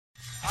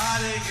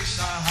Hare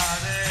Krishna,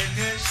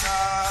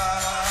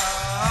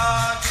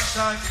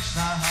 Krishna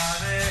Krishna,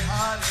 Hare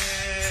Hare,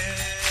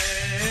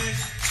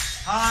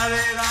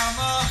 Hare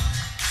Rama,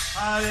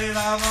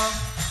 Rama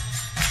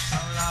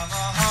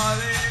Rama,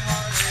 Hare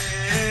Hare.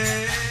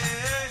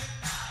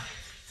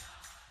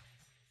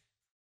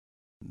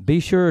 Be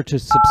sure to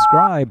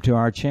subscribe to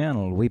our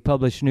channel. We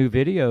publish new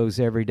videos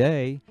every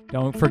day.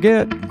 Don't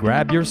forget,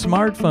 grab your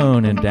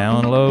smartphone and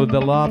download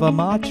the Lava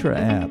Matra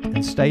app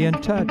and stay in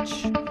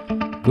touch.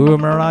 Guru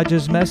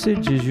Maharaj's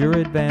message is your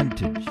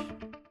advantage.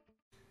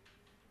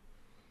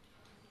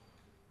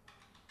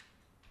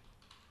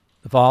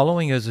 The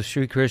following is a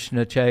Sri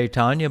Krishna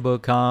Chaitanya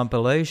book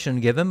compilation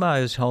given by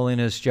His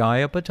Holiness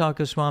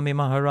Jayapataka Swami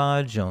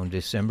Maharaj on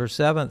December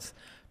 7th,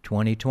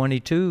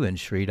 2022 in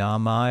Sri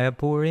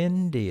Mayapur,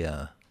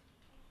 India.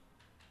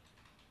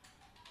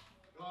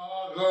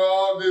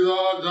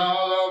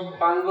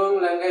 Pangong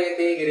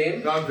Langayate Girim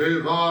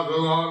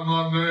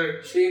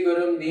Shri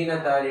Gurum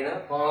Dinatarina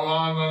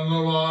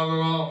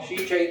Shri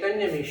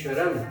Chaitanya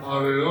Mishwaram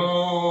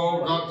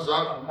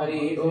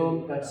Hari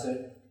Om Tat Sat.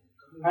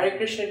 Hare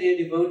Krishna, dear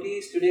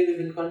devotees, today we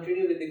will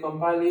continue with the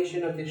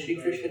compilation of the Sri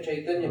Krishna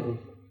Chaitanya book.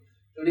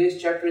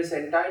 Today's chapter is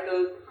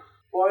entitled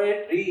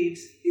Poet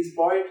Reads His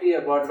Poetry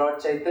about Lord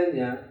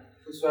Chaitanya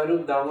to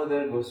Swarup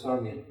Damodar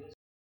Goswami.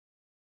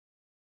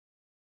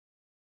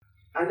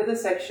 Under the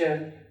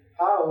section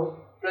How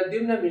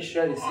Pradyumna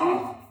Mishra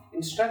received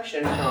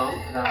instruction from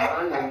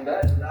Ramananda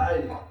Rai.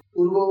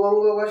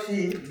 পূর্ববঙ্গবাসী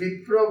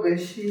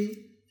বিপ্রবেশী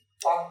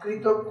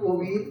প্রাকৃত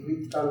কবি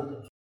বৃত্তান্ত।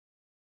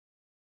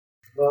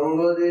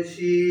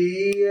 বঙ্গদেশী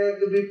এক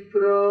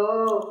বিপ্র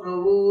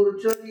প্রভুর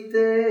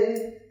চরিতে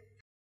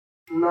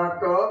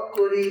নাটক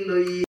করি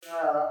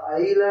লইয়া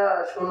আইলা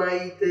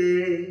শোনাইতে।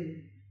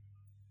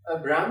 A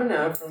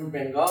Brahmana from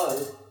Bengal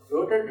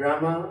wrote a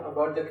drama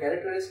about the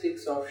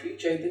characteristics of Sri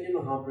Chaitanya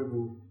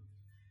Mahaprabhu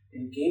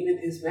and came with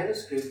his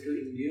manuscript to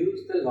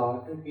induce the Lord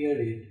to hear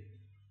it.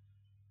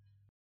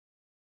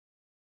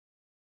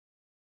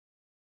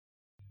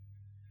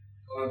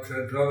 Lord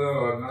Chaitanya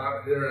would not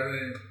hear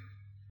any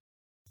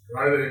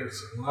writings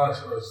unless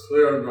it was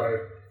cleared by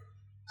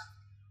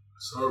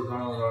Swarup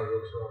Damodar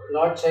Goswami.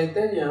 Lord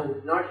Chaitanya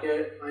would not hear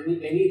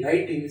any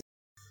writings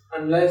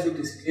unless it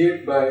is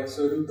cleared by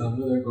Swarup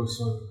Damodar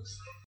Goswami.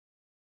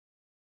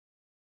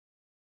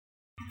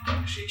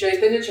 Sri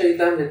Chaitanya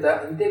Charitamrita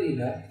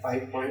Antelila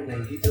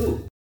 5.92.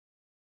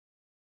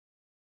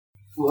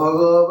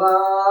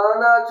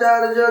 ভগবান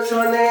আচার্য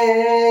শোনে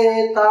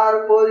তার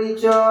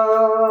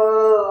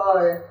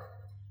পরিচয়,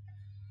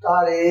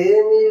 তারে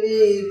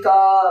মিলি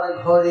তার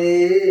ঘরে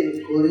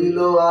করিল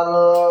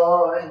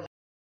আলয়।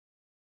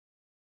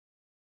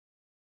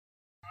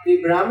 The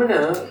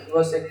Brahmana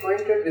was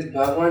acquainted with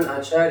Bhagavan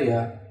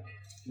Acharya,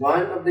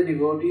 one of the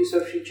devotees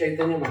of Sri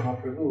Chaitanya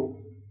Mahaprabhu.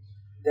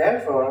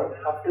 Therefore,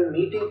 after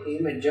meeting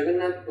him at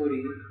Jagannath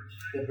Puri,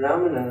 the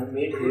Brahmana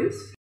made his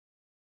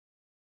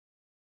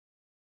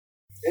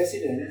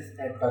residence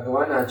at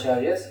Bhagavan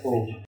Acharya's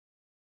home.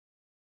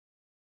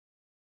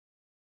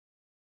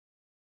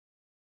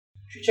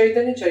 Sri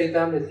Chaitanya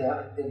Charitamrita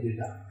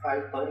Antelila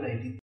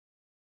 5.90.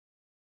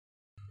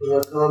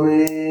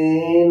 প্রথমে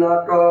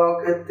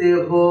নাটকেতে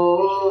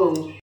হোক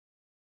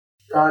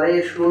তারে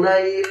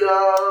শুনাইল,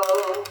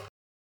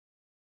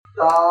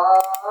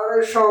 তার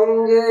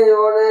সঙ্গে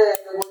অনেক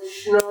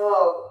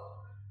বৈষ্ণব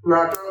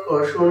নাটক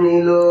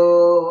শুনিল।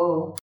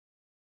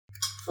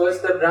 First,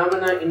 the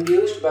Brahmana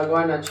induced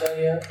Bhagavan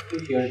Acharya to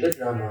hear the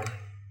drama,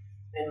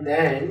 and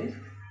then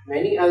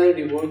many other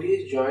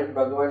devotees joined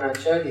Bhagavan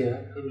Acharya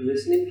in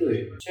listening to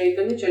it.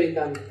 Chaitanya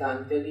Charitamrita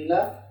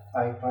Antelila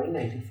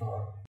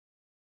 5.94.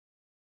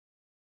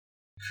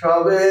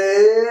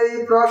 সবেই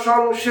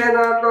প্রশংসে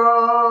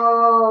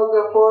নাটক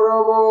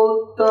পরম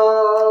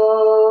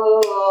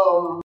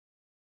উত্তম,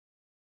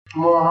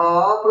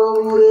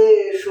 মহাপ্রভুরে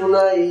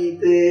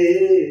শুনাইতে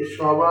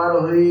সবার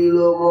হইল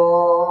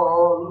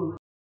মন।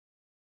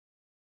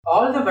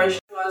 All the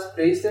Vaishnavas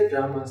praised the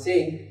drama,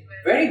 saying,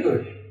 "Very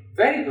good,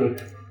 very good."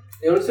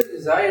 They also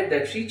desired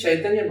that Sri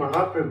Chaitanya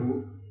Mahaprabhu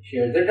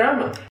hear the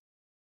drama.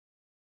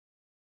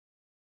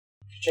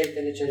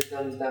 Chaitanya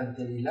Charitamrita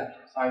Antelila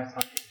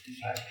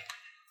 5.55.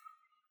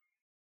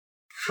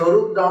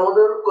 স্বরূপ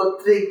দামোদর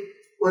কর্তৃক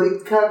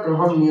পরীক্ষা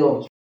গ্রহণ নিয়ম।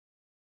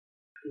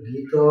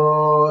 গীত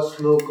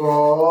শ্লোক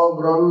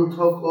গ্রন্থ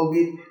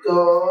কবিত্ব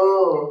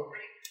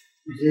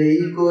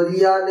যেই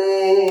করিয়ানে,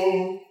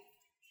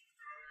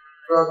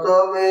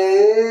 প্রথমে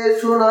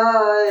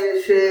শুনায়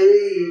সেই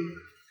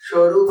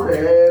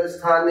স্বরূপের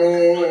স্থানে।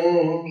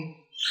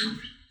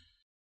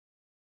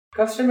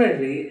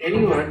 Customarily,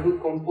 anyone who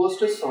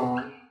composed a song,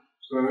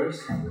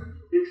 verse,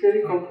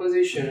 literary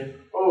composition,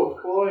 or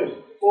poem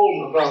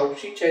about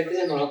Sri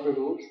Chaitanya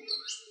Mahaprabhu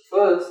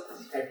first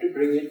had to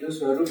bring it to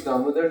Swarup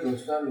Damodar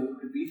Goswami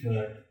to be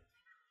heard.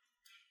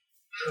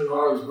 It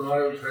was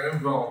very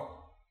painful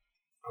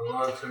for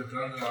Lord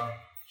Chaitanya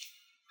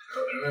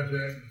if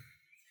anything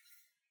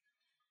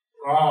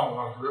wrong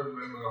was written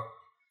in the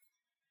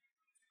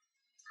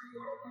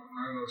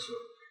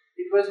manuscript.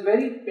 It was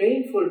very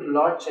painful to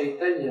Lord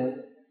Chaitanya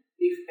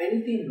if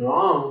anything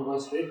wrong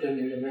was written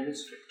in the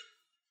manuscript.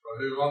 But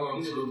he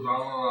wanted to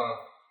Damodar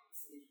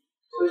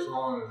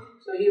Goswami.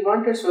 So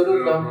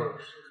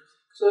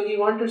he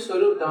wanted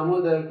Swarup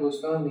Damodar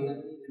Goswami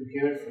to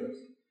hear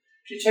first.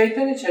 Sri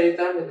Chaitanya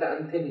Charitamrita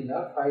Antya-lila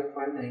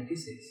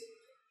 5.96.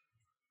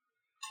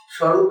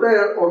 স্বরূপের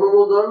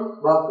অনুমোদন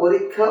বা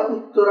পরীক্ষা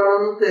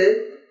উত্তরান্তে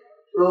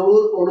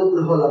প্রভুর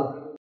অনুগ্রহ লাভ।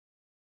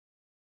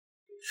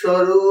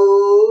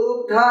 স্বরূপ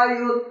ঠাই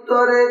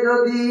উত্তরে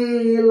যদি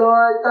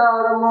লয়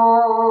তার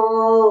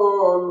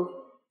মন,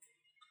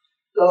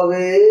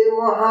 তবে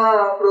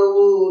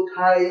মহাপ্রভু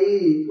ঠাই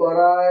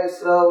করায়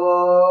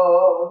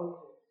শ্রবণ।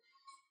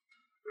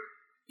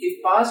 If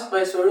passed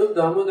by Swarup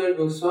Damodar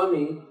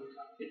Goswami,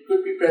 it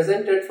could be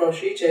presented for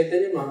Sri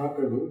Chaitanya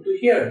Mahaprabhu to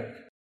hear.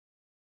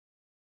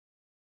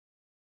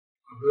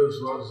 This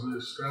was the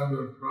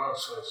standard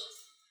process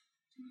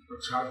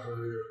which had to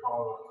be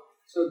followed.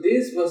 So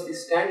this was the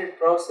standard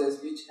process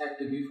which had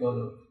to be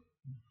followed.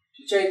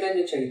 Sri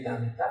Chaitanya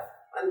Charitamrita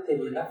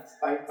Antya-lila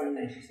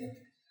 5.97.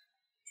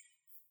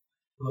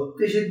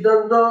 ভক্তি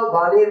সিদ্ধান্ত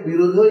বাণীর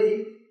বিরোধই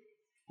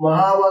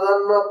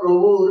মহাবদান্য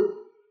প্রভুর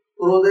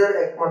ক্রোধের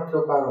একমাত্র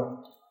কারণ।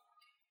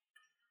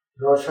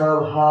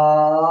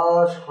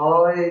 রসাভাস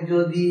হয়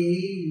যদি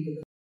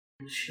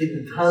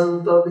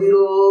সিদ্ধান্ত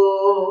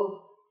বিরোধ,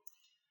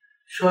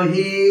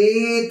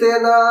 সহিতে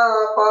না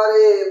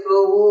পারে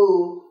প্রভু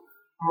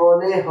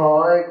মনে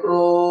হয়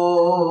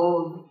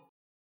ক্রোধ।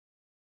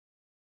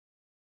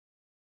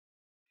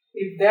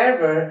 If there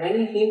were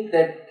any hint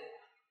that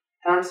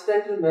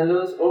transcendental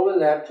mellows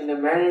overlapped in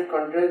a manner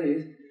contrary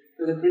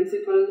to the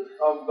principle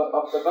of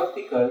the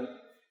Bhakti cult,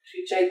 Sri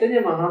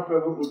Chaitanya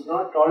Mahaprabhu would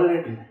not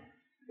tolerate it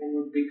and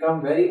would become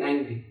very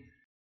angry.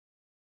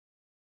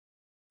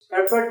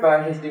 Purported by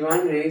His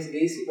Divine Grace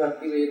A.C.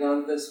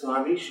 Bhaktivedanta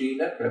Swami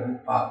Srila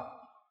Prabhupada.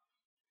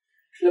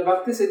 Srila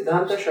Bhakti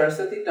Siddhanta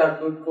Saraswati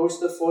Thakur quotes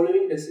the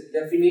following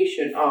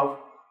definition of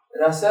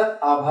Rasa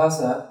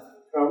Abhasa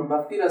from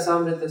Bhakti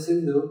Rasamrita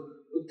Sindhu,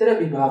 Uttara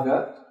Vibhaga,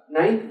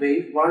 9th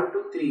wave, 1 to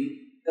 3,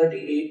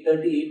 38,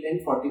 38 and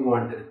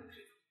 41.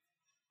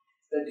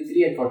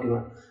 33 and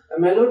 41. A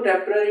mellow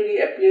temporarily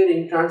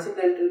appearing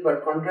transcendental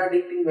but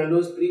contradicting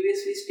mellows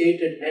previously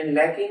stated and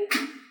lacking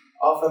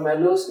of a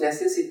mellow's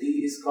necessity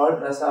is called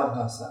Rasa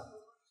Abhasa,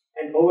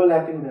 an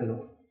overlapping mellow,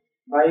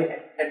 by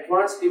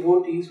advanced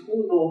devotees who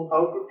know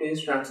how to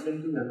taste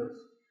transcendental mellows.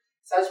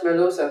 Such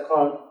mellows are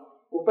called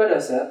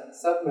Uparasa,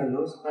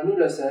 sub-mellows,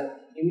 Anurasa,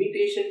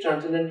 imitation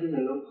transcendental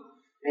mellow,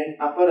 and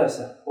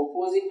Aparasa,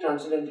 opposing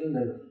transcendental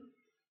mellow.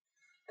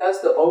 Thus,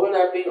 the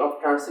overlapping of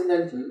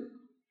transcendental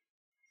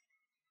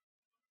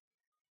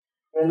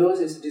mellows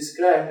is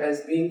described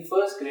as being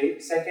first grade,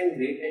 second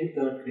grade, and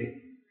third grade.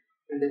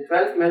 And the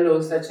 12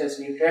 mellows such as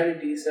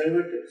neutrality,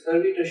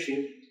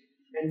 servitorship,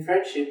 and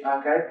friendship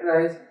are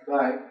characterized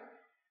by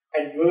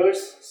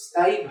adverse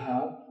sthai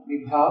bhav,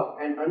 vibhav,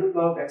 and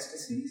anubhav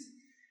ecstasies.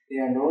 They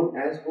are known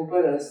as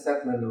uparas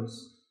sub-mellows.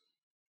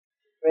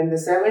 When the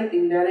 7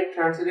 indirect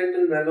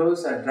transcendental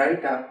mellows are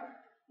dried up,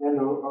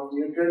 mellow of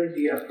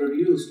neutrality are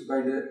produced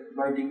by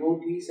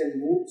devotees and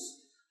moods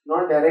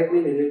not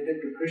directly related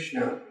to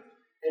Krishna,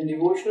 and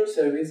devotional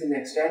service in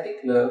ecstatic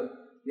love,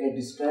 they are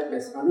described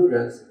as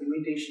anuras,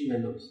 imitation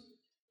mellows.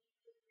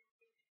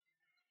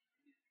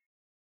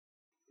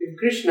 If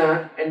Krishna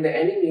and the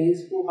enemies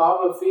who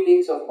harbor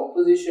feelings of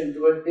opposition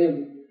toward him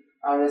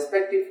are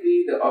respectively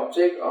the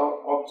object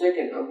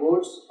and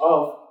abodes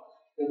of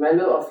the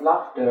mellow of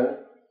laughter,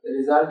 the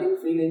resulting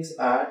feelings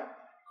are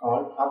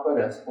called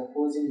aparas,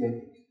 opposing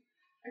mellows.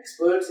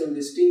 Experts in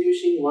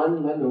distinguishing one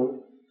mellow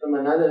from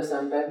another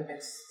sometimes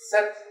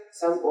accept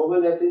some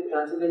overlapping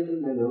transcendental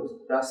mellows,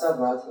 rasa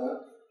bhasa,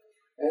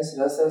 as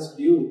rasas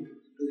due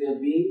to their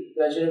being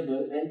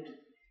pleasurable and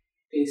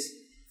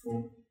tasteful.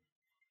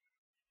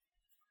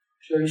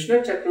 Shri Vishnu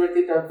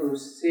Chakravarti Thakur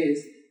says,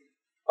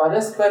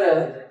 Paraspara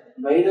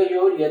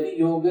Vairayor Yadi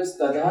Yogas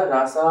Tadha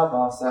Rasa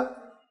Bhasa.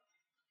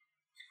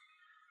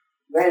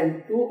 When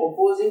two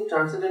opposing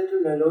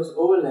transcendental mellows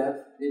overlap,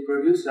 they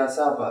produce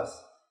rasa bhas,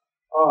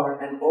 or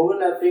an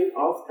overlapping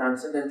of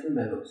transcendental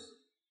mellows.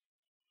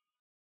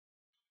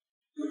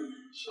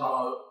 So,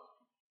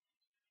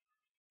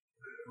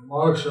 the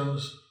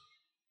emotions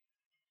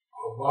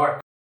of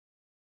bhakti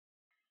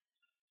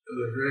is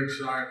a great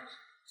sign.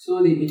 So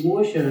the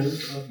emotion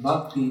of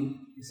bhakti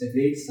is a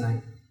great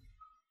sign.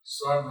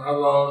 Some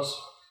mellows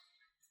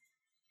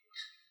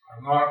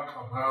are not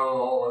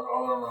compatible with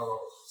other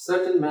mellows.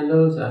 Certain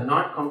mellows are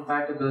not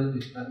compatible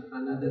with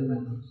another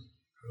mellows.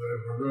 And they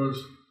produce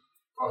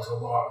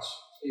rasabhas.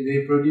 They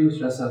produce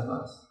rasa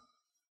bhas.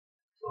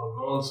 So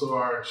those who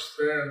are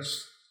experienced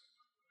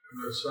in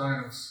the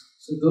science,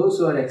 So those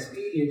who are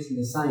experienced in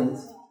the science,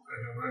 they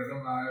can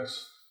recognize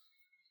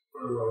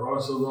what is a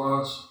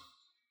rasabhas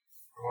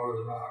and what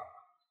is not.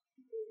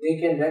 they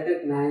can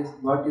recognize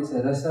what is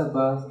a rasa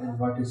bhas and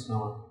what is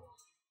not.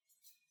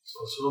 So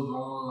Swarup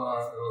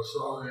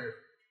Goswami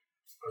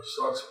is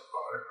such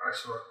an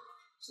expert.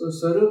 So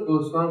Swarup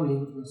Goswami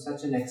was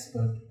such an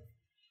expert.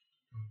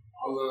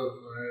 others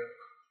may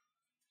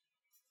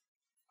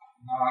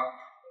not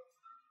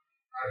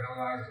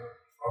recognize the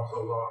rasa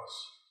loss.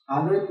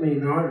 Others may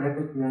not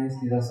recognize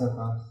the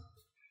rasabhas.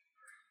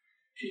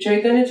 Sri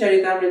Chaitanya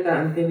Charitamrita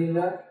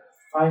Antilila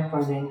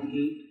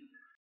 5.98.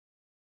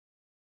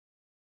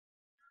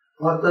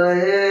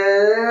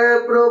 অতএব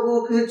প্রভু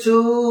কিছু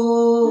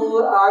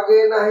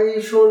আগে নাহি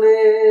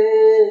শুনে,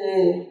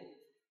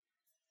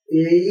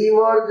 এই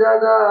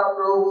মর্যাদা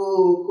প্রভু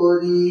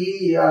করি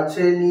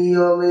আছে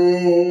নিয়মে।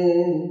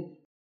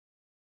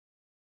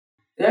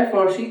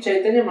 Therefore, Sri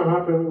Chaitanya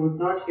Mahaprabhu would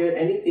not hear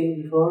anything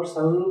before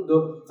Sarup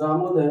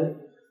Damodar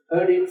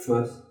heard it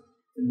first.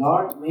 The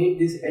Lord made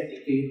this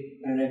etiquette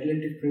a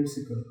regulative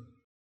principle.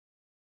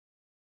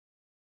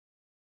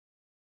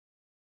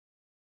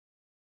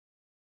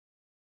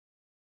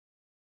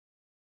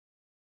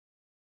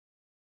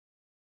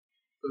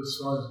 This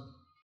was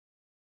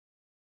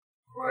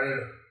why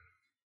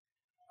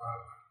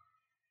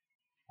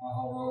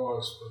Mahaprabhu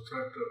was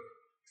protected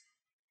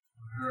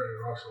from hearing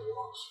rasa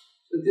loss.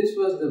 So this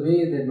was the way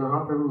that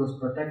Mahaprabhu was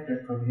protected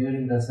from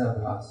hearing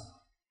rasabhas.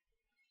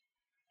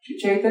 Sri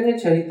Chaitanya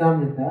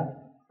Charitamrita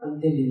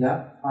Antilila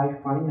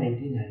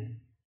 5.99.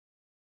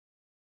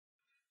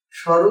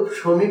 স্বরূপ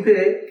সমীপে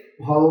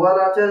ভগবান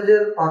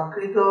আচার্যের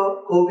প্রাকৃত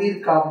কবির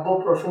কাব্য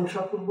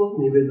প্রশংসাপূর্বক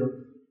নিবেদন।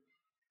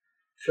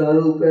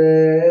 স্বরূপে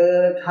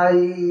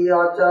ঠাই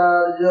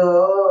আচার্য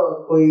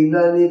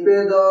কইলা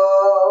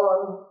নিবেদন,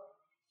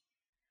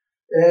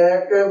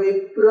 এক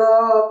বিপ্র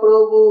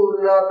প্রভুর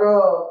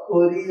নাটক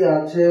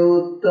করিয়াছে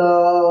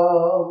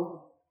উত্তম।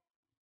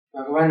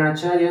 Bhagavan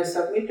Acharya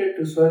submitted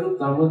to Swarup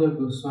Damodar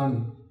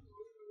Goswami.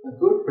 A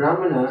good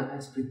Brahmana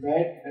has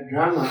prepared a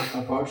drama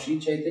about Sri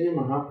Chaitanya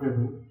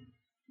Mahaprabhu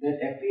that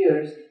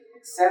appears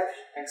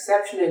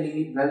exceptionally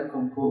well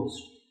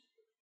composed.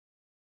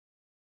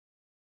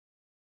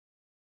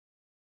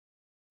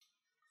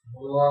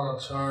 Bhagavan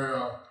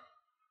Acharya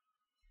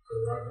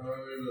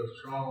recommended this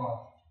drama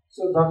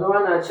So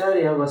Bhagavan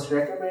Acharya was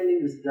recommending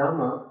this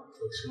drama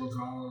to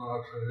Sudhamana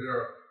to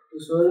hear. to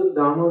Swarup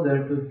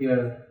Damodar to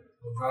hear.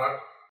 That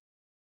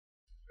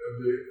if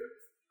the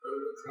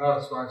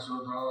cast by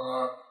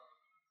Sudhamana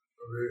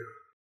to be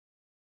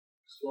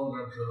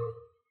spoken to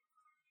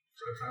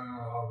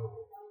Chaitanya Mahaprabhu.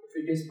 If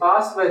it is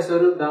passed by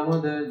Swarup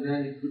Damodar, then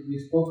it could be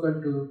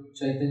spoken to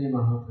Chaitanya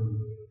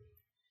Mahaprabhu.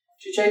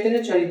 Sri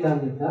Chaitanya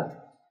Charitamrita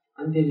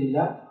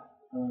Antilila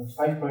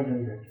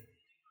 5.100.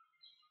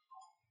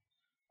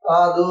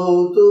 আদৌ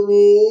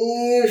তুমি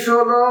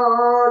শোনো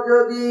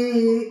যদি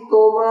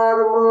তোমার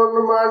মন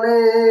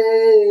মানে,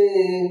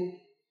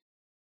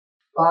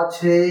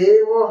 পাছে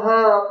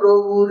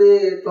মহাপ্রভুরে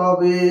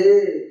তবে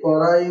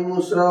করাইমু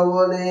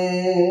শ্রবণে।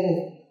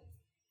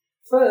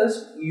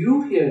 First, you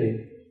hear it,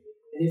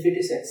 and if it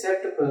is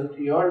acceptable to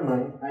your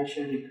mind, I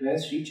shall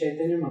request Sri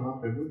Chaitanya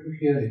Mahaprabhu to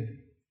hear it.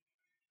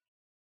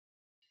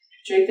 Sri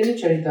Chaitanya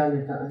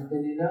Charitamrita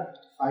Antilila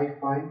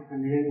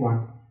 5.101.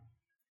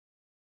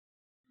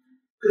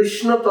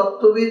 Krishna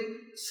তত্ত্ববিদ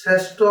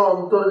শ্রেষ্ঠ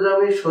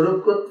অন্তর্যামী স্বরূপ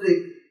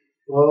কর্তৃক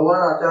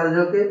ভগবান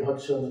আচার্যকে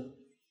ভৎসনা।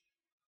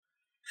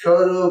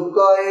 স্বরূপ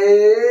কয়ে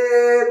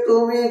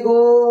তুমি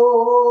গো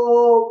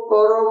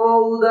পরম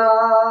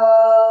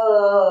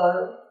উদার,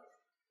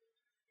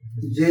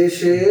 যে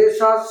সে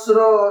শাস্ত্র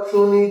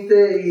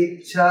শুনিতে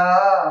ইচ্ছা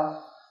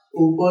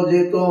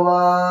উপজে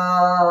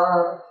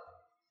তোমার।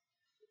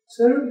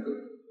 Swarup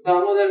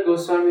Damodar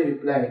Goswami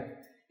replied,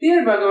 Dear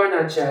Bhagavan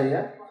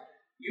Acharya,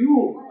 you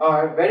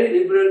are a very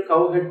liberal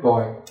cowherd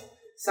boy.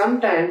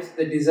 Sometimes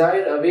the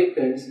desire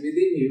awakens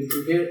within you to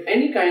hear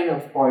any kind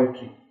of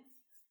poetry.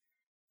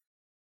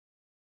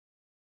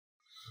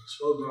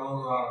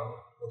 Sudhamana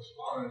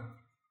Goswami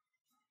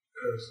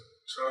is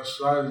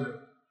chastising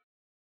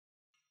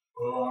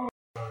Bhagavan.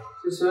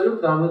 So Swarup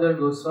Damodar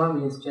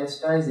Goswami is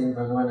chastising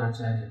Bhagavan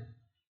Acharya.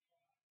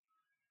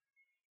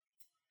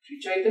 Sri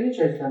Chaitanya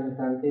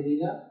Charitamrita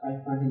Antilila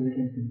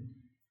 5.102.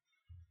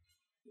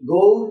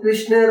 Gour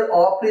কৃষ্ণের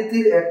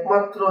অপ্রীতির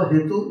একমাত্র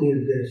হেতু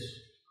নির্দেশ।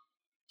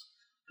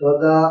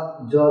 তদা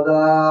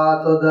যদা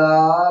তদা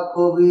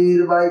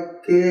কবির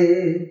বাক্যে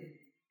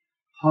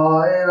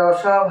হয়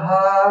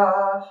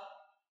রসাভাস,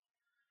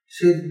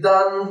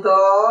 সিদ্ধান্ত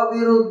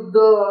বিরুদ্ধ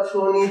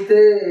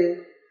শুনিতে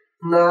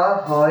না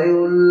হয়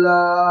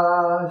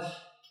উল্লাস।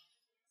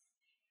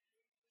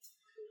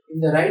 In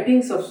the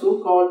writings of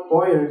so-called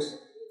poets,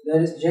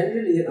 there is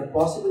generally a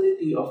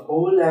possibility of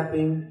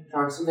overlapping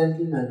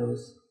transcendental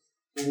mellows.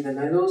 When the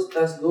mellows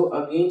thus go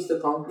against the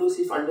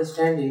conclusive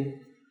understanding,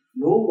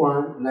 no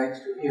one likes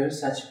to hear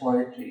such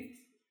poetry.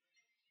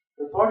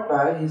 Report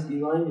by His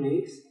Divine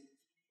Grace,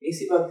 A.C.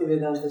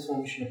 Bhaktivedanta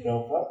Swami Srila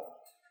Prabhupada,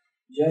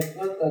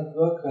 Jatva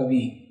Tattva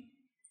Kavi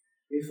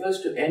refers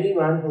to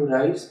anyone who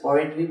writes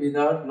poetry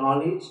without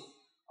knowledge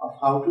of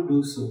how to do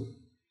so.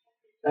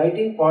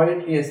 Writing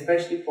poetry,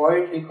 especially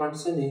poetry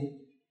concerning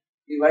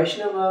the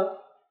Vaishnava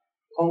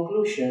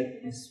conclusion,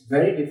 is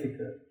very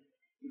difficult.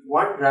 If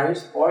one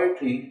writes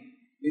poetry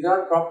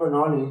without proper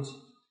knowledge,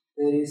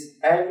 there is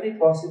every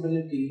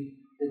possibility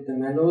that the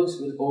mellows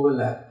will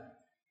overlap.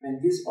 When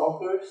this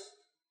occurs,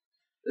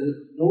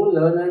 No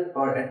learned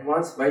or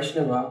advanced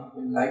Vaishnava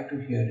will like to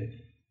hear it.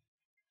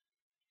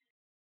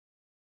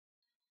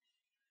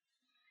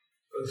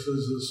 This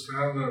is the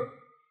standard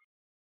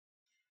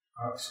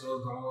that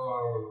Swarup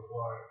Damodar would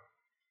apply.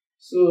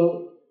 So,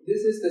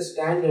 this is the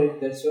standard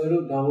that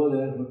Swarup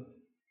Damodar would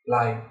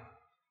apply.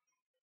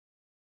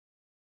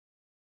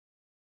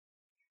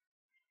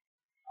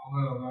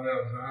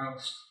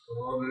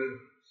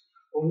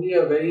 Only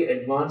a very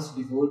advanced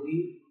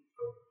devotee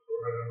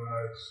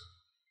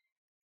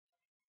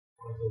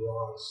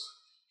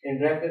can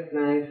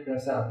recognize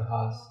Rasa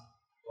Abhas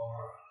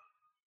or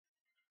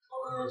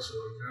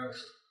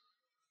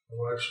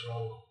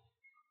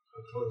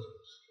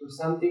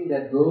something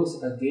that goes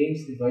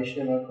against the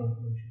Vaishnava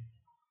conclusion.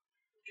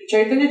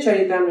 Chaitanya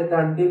Charitamrita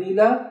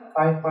Antilila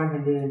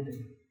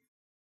 5.103.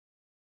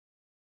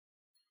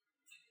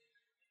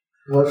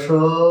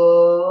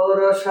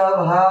 রসরসাভাস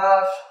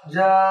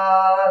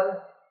যার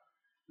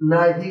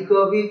নাহিক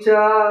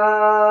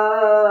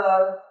বিচার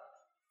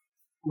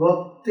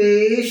ভক্তি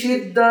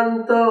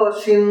সিদ্ধান্ত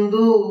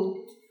সিন্ধু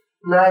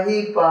নাহি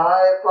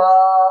পায়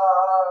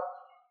পার।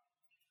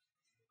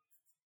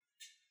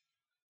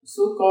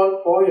 So-called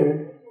poet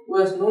who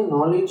has no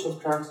knowledge of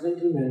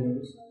transcendental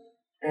mellows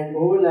and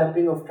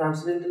overlapping of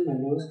transcendental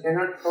mellows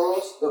cannot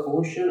cross the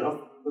ocean of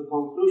the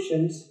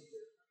conclusions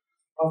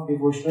of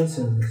devotional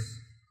service.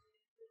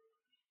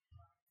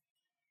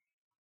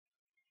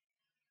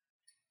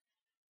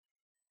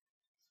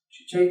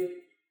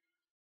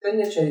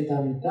 Chaitanya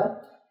Charitamrita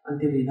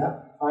Antilila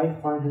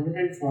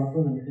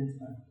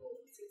 5.104-105.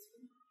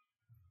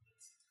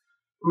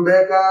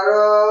 বেকার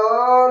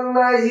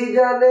নাহি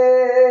জানে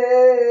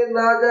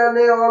না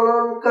জানে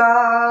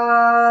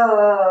অলঙ্কার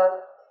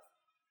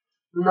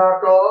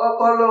নাটক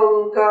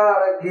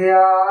অলঙ্কার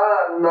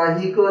জ্ঞান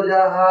নাহিক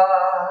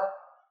যাহার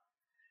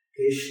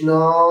কৃষ্ণ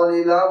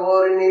লীলা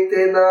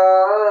বর্ণিতে না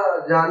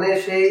জানে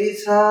সেই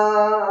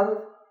সার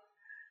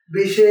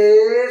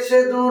বিশেষ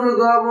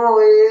দুর্গম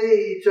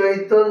এই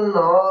Chaitanya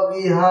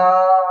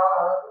Bihar.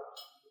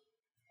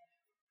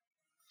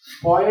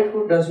 Poet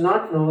who does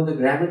not know the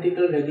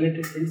grammatical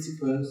regulative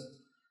principles,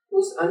 who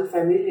is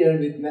unfamiliar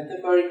with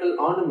metaphorical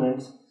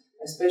ornaments,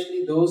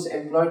 especially those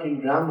employed in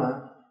drama,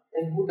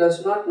 and who does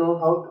not know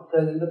how to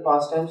present the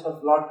pastimes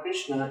of Lord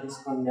Krishna is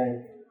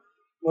condemned.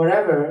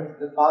 Moreover,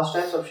 the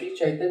pastimes of Sri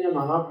Chaitanya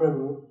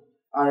Mahaprabhu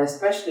are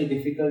especially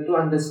difficult to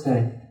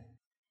understand.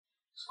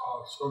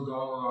 So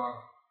Damodar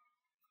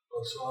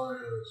Goswami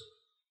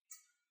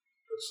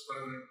is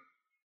explaining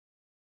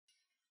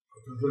the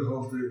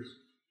difficulties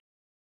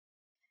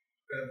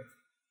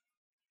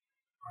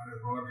in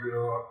poetry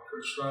about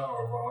Krishna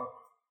or about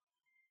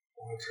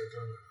Lord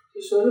Chaitanya.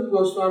 Swarup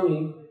Goswami,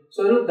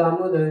 Swarup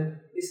Damodar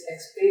is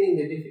explaining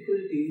the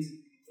difficulties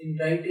in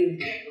writing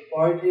the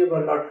poetry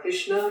about Lord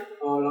Krishna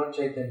or Lord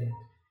Chaitanya.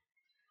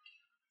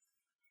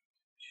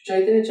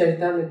 Chaitanya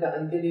Charitamrita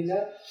Antilila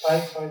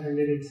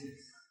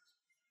 5.106.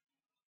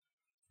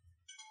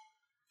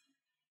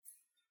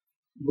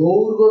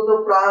 গৌরগত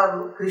প্রাণ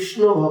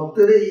কৃষ্ণ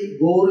ভক্তেরই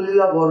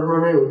গৌরলীলা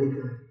বর্ণনে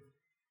অধিকার।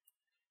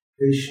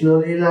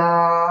 কৃষ্ণলীলা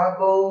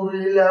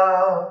গৌরলীলা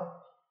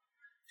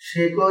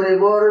সে করে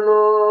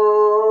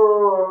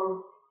বর্ণন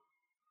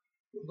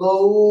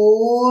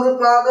গৌর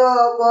পাদ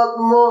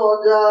পদ্ম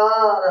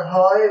যার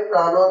হয়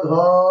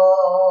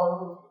প্রাণধন।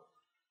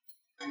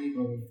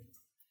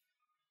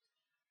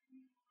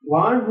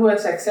 One who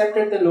has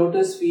accepted the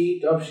lotus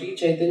feet of Sri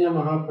Chaitanya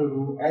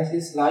Mahaprabhu as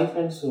his life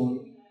and soul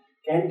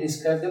can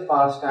describe the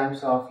pastimes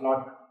of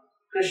Lord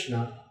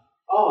Krishna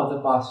or the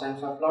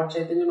pastimes of Lord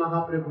Chaitanya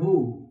Mahaprabhu.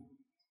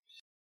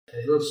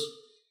 This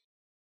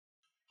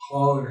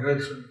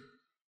qualification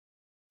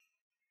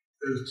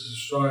is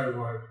described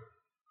by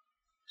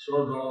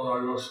Swarup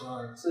Damodar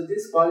Goswami. So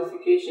this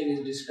qualification is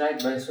described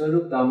by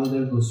Swarup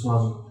Damodar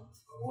Goswami.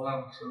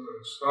 One should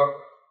accept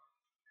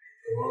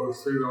the lotus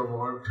feet of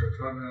Lord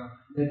Chaitanya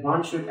That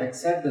one should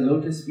accept the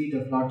lotus feet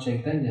of Lord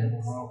Chaitanya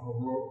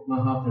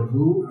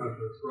Mahaprabhu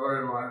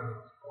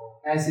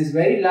as his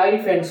very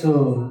life and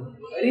soul.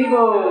 Hari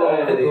Bol.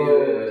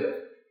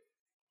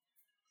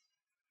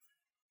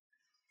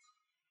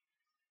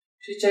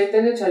 Sri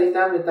Chaitanya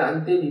Charitamrita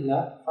Antilila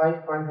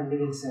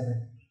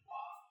 5.107.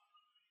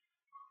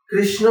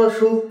 Krishna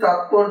সুখ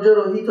তাৎপর্য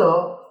রহিত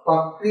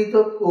প্রাকৃত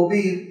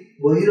কবির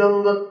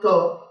বহিরঙ্গত্ব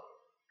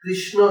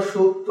কৃষ্ণ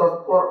সুখ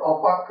তৎপর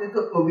অপ্রাকৃত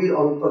কবির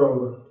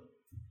অন্তরঙ্গ।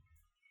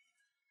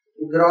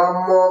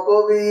 গ্রাম্য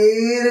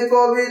কবির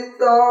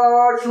কবিত্ব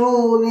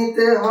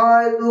শুনিতে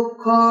হয়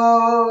দুঃখ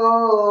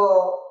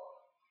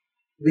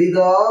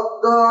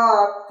বিদগ্ধ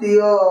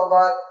আত্মীয়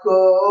বাক্য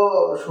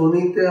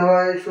শুনিতে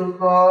হয়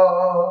সুখ।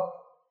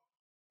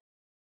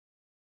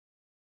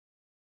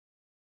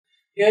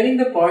 Hearing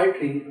the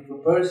poetry of a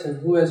person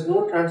who has no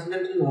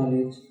transcendental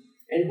knowledge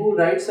and who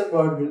writes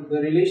about the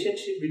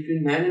relationship between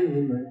man and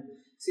woman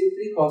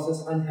simply causes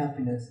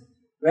unhappiness,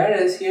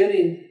 whereas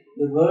hearing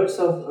the words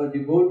of a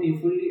devotee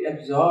fully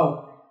absorbed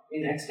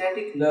in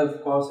ecstatic love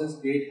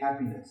causes great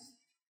happiness.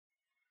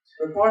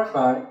 Purport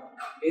by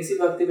A.C.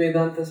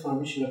 Bhaktivedanta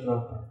Swami Srila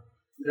Prabhupada.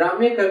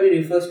 Grame Kavi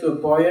refers to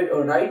a poet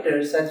or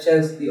writer such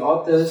as the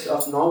authors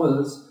of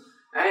novels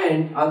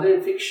and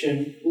other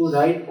fiction who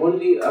write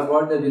only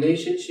about the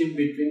relationship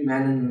between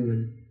man and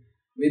woman.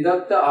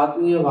 Vidakta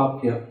Atmiya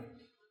Vakya,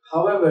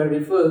 however,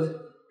 refers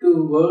to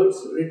words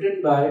written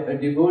by a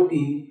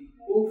devotee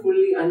who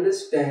fully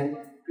understand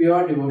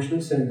pure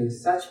devotional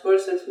service. Such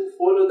persons who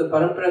follow the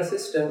parampara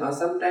system are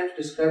sometimes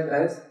described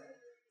as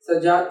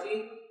Sajati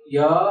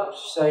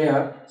Yashaya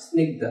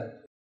Snigdha,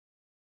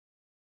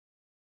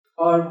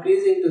 or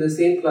pleasing to the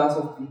same class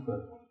of people.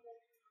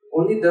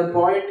 Only the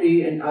poetry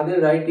and other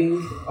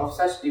writings of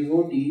such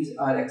devotees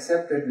are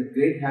accepted with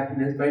great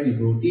happiness by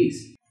devotees.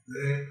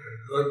 Being a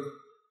good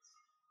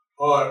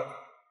poet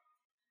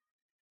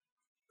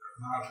is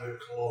not a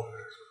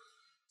qualification.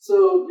 So,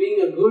 being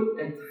a good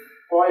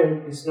poet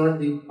is not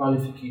the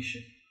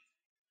qualification.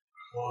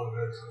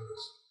 Qualification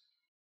is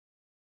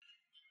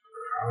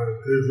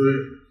deeply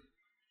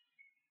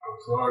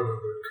absorbed in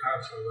the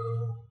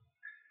transcendental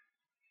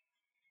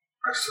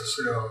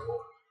ecstasy of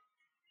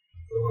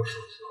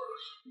devotional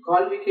service.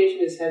 Qualification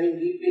is having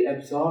deeply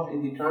absorbed in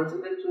the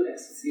transcendental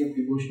ecstasy of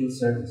devotional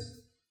service.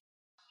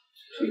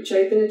 Sri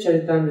Chaitanya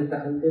Charitamrita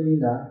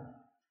Antalila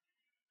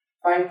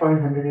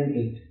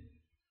 5.108.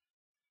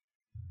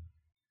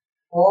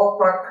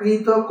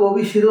 অপ্রাকৃত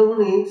কবি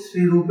শিরোমণি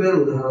শ্রীরূপের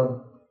উদাহরণ।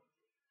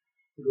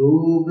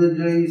 রূপ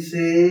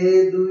জৈসে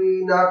দুই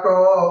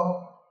নাটক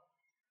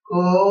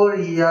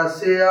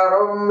করিয়াছে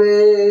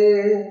আরম্ভে,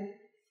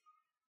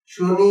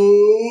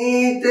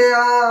 শুনিতে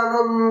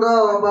আনন্দ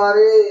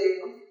বারে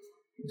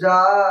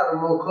যার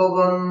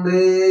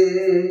মুখবন্ধে।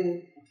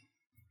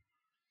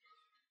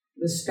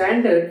 The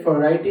standard for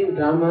writing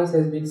dramas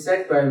has been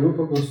set by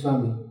Rupa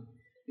Goswami.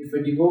 If a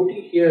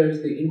devotee hears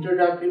the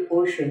introductory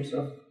portions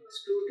of his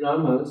two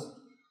dramas,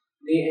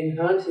 they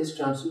enhance his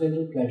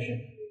transcendental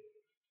pleasure.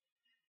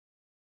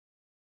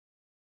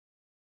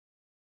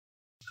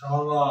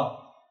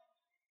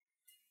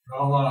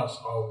 Dramas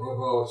of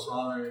Rupa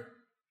Goswami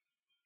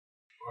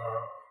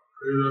were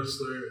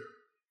previously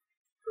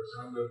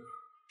presented.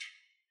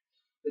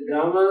 The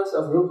dramas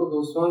of Rupa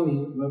Goswami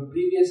were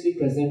previously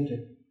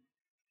presented.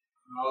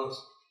 Those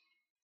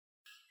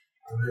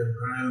have been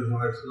praised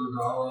by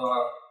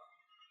Sudhamara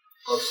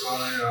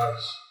Goswami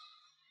as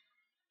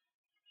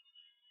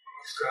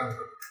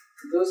standard.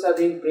 Those are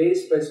being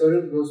praised by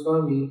Swarup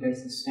Goswami as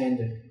the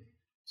standard.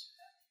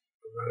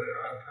 They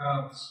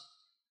enhance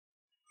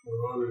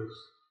devotees'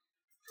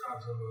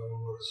 transcendental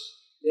bliss.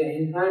 They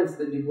enhance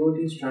the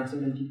devotee's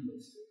transcendental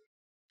bliss.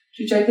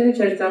 Sri Chaitanya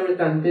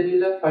Charitamrita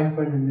Antalila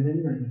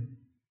 5.109.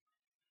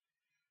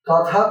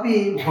 তথাপি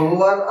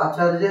ভগবান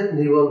আচার্যের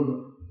নিবন্ধ।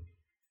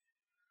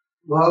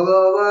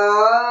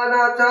 ভগবান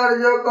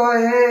আচার্য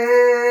কহে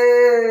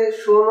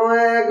শোনো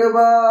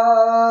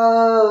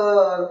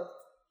একবার,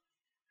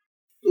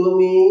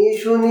 তুমি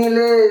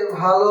শুনিলে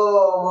ভালো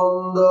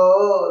মন্দ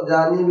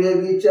জানিবে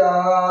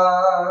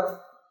বিচার।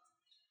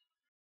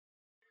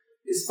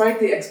 Despite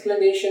the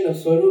explanation of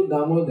Swarup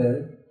Damodar,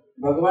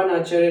 Bhagavan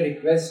Acharya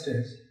requests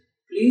us,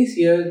 please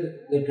hear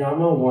the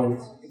drama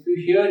once. If you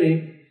hear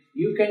it,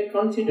 you can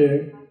consider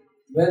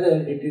whether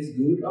it is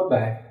good or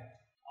bad.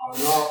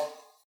 Although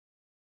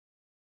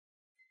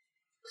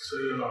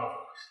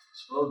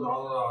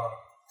Sudhamara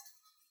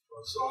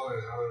Goswami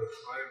has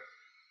explained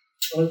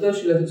Although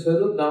Srila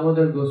Swarup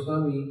Damodar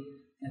Goswami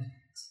has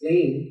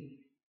explained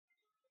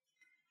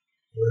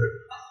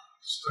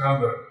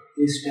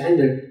the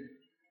standard,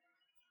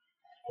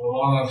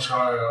 Bhagavan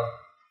Acharya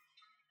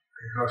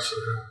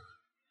requested him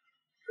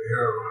to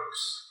hear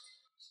once.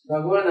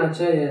 Bhagavan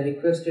Acharya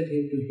requested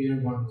him to hear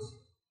once.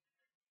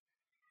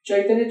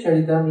 Chaitanya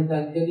Charitamrita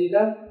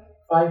Antalila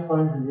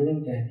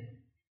 5.110.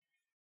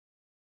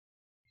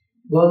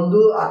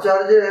 বন্ধু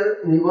আচার্যের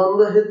নিবন্ধ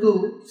হেতু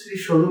শ্রী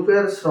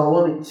স্বরূপের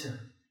শ্রবণ ইচ্ছা।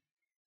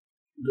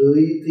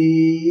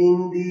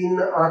 2-3 দিন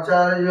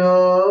আচার্য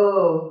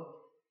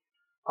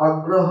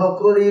আগ্রহ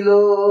করিল,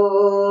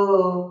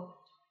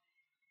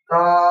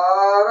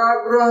 তার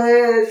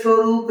আগ্রহে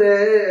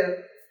স্বরূপের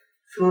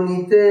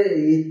শুনিতে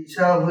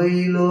ইচ্ছা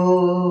হইল।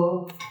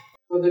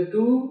 For the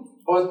 2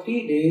 or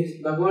 3 days,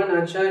 Bhagavan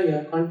Acharya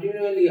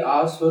continually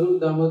asked Swarup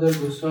Damodar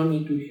Goswami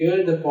to hear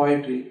the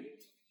poetry.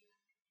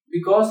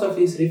 Because of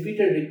his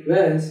repeated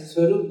requests,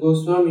 Swarup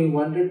Goswami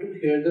wanted to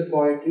hear the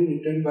poetry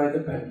written by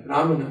the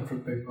Brahmana from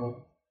Bengal.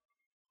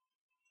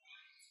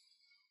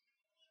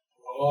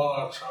 Bhagavan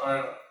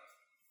Acharya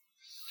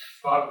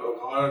thought the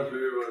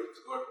poetry was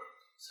good.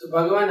 So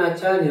Bhagavan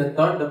Acharya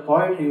thought the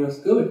poetry was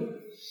good.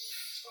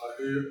 So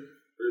he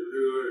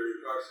repeatedly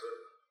requested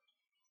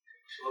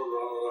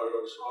Sudhamara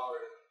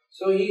Goswami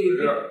So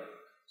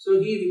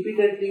he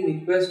repeatedly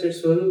requested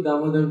Swarup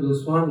Damodar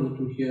Goswami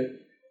to hear.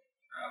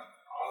 And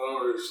although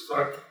he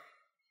stuck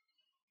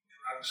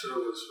friendship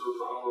with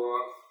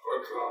Sudhamara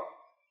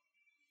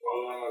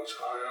Bhagavan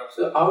Acharya,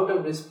 So out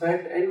of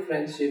respect and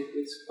friendship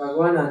with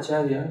Bhagavan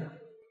Acharya,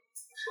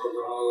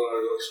 Sudhamara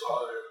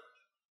Goswami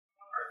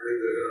agreed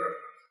to hear it.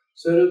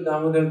 Swarup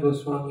Damodar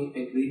Goswami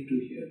agreed to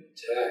hear.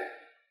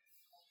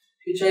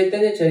 Sri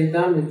Chaitanya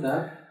Charitamrita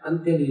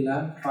Antyalila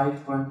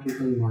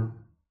 5.111.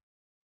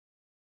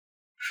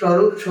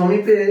 স্বরূপ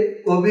সমীপে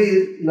কবির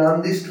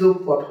নান্দি শ্লোক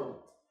পঠন।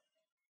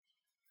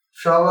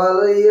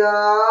 সবালইয়া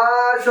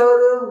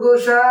স্বরূপ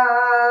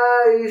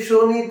গোসাই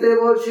শুনিতে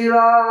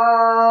বসিলা,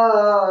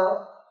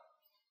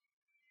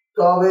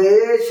 তবে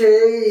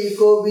সেই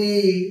কবি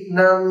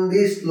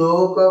নান্দি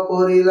শ্লোক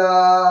পড়িলা।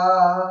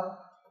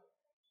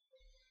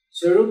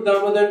 Swarup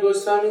Damodar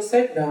Goswami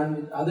sat down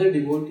with other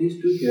devotees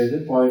to hear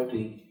the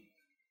poetry,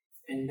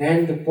 and then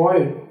the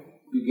poet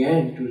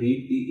began to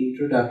read the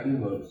introductory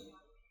verse.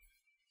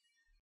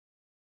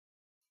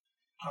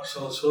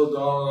 So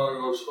Damodar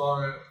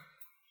Goswami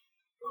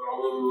and all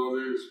the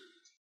devotees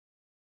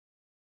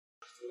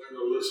are going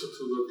to listen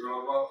to the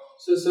drama.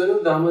 So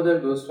Swarup Damodar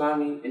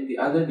Goswami and the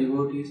other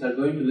devotees are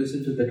going to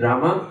listen to the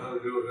drama,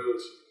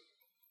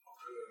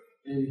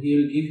 and he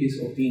will give his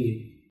opinion.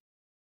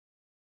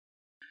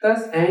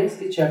 Thus ends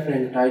the chapter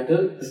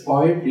entitled The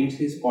Poet Reads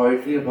His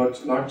Poetry About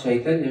Lord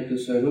Chaitanya to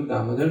Swarup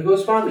Damodar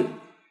Goswami.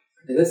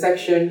 Under the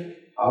section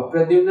How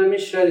Pradyumna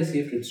Mishra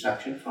Received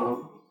Instruction from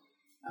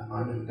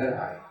Ramananda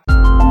Rai.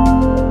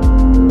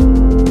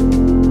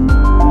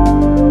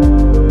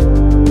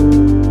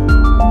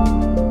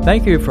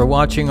 Thank you for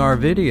watching our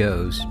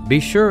videos. Be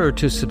sure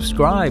to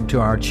subscribe to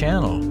our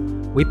channel.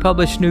 We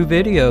publish new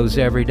videos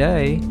every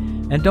day,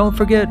 and don't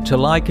forget to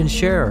like and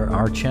share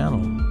our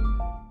channel.